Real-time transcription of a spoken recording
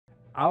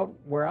out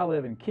where I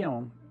live in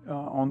Kiln,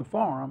 on the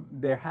farm,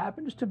 there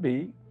happens to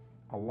be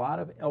a lot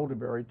of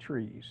elderberry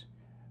trees,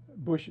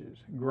 bushes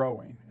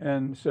growing.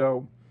 And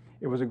so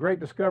it was a great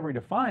discovery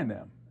to find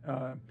them.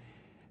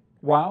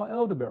 Wild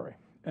elderberry.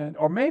 And,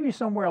 or maybe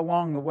somewhere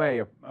along the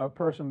way, a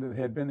person that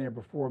had been there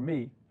before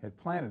me had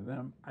planted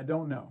them. I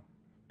don't know.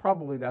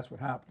 Probably that's what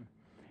happened,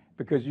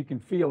 because you can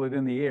feel it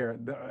in the air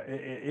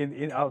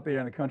out there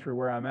in the country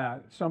where I'm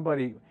at.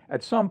 Somebody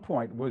at some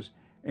point was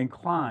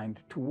inclined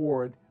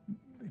toward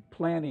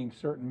planting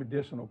certain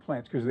medicinal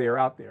plants because they are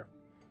out there.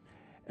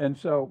 And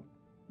so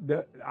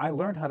I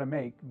learned how to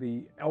make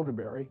the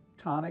elderberry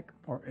tonic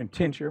and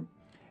tincture.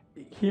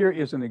 Here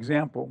is an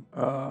example.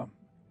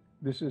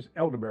 This is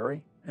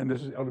elderberry, and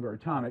this is elderberry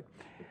tonic.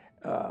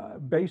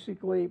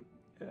 Basically,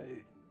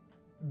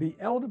 the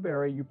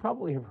elderberry, you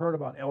probably have heard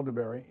about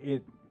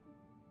elderberry.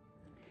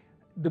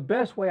 The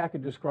best way I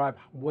could describe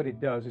what it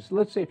does is,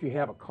 let's say if you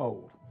have a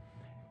cold,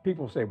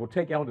 people say, well,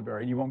 take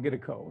elderberry and you won't get a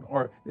cold.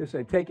 Or they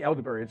say, take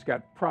elderberry, it's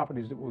got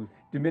properties that will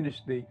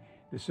diminish the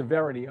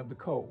severity of the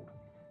cold.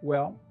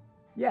 Well,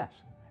 yes.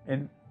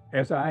 And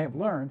as I have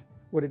learned,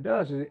 what it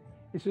does is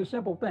it's a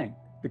simple thing.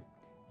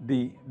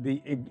 The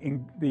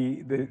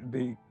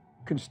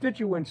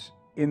constituents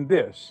in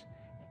this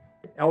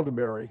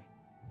elderberry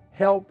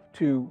help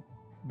to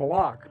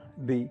block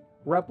the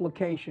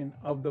replication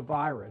of the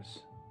virus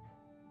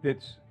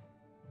that's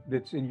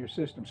in your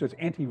system. So it's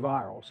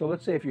antiviral. So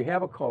let's say if you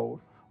have a cold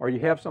or you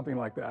have something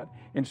like that,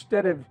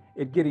 instead of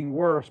it getting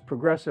worse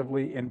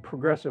progressively and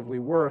progressively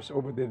worse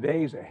over the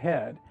days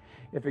ahead,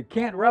 if it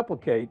can't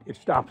replicate, it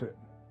stops it.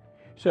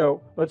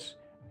 So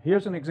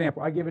here's an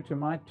example. I give it to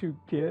my 2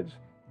 kids,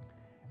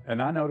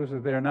 and I notice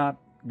that they're not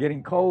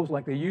getting colds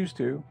like they used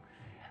to.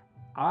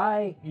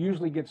 I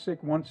usually get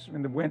sick once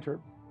in the winter,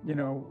 you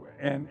know,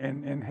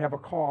 and have a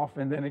cough,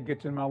 and then it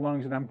gets in my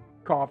lungs and I'm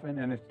coughing,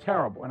 and it's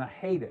terrible, and I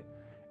hate it.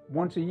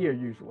 Once a year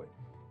usually.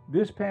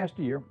 This past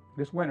year,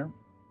 this winter,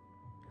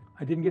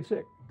 I didn't get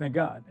sick, thank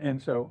God.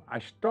 And so I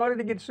started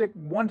to get sick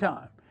one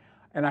time,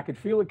 and I could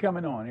feel it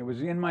coming on. It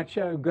was in my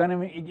chest,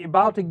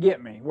 about to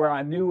get me, where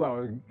I knew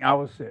I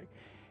was sick.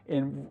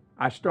 And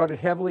I started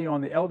heavily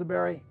on the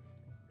elderberry.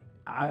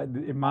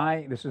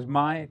 This is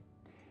my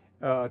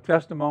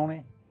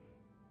testimony.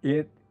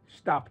 It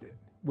stopped it.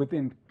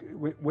 Within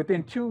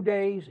 2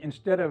 days,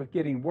 instead of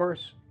getting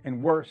worse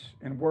and worse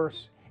and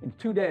worse, in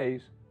 2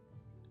 days,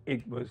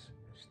 it was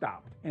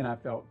stopped. And I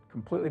felt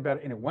completely better,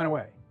 and it went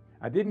away.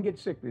 I didn't get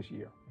sick this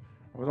year.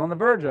 I was on the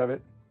verge of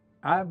it.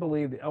 I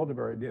believe the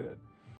elderberry did it.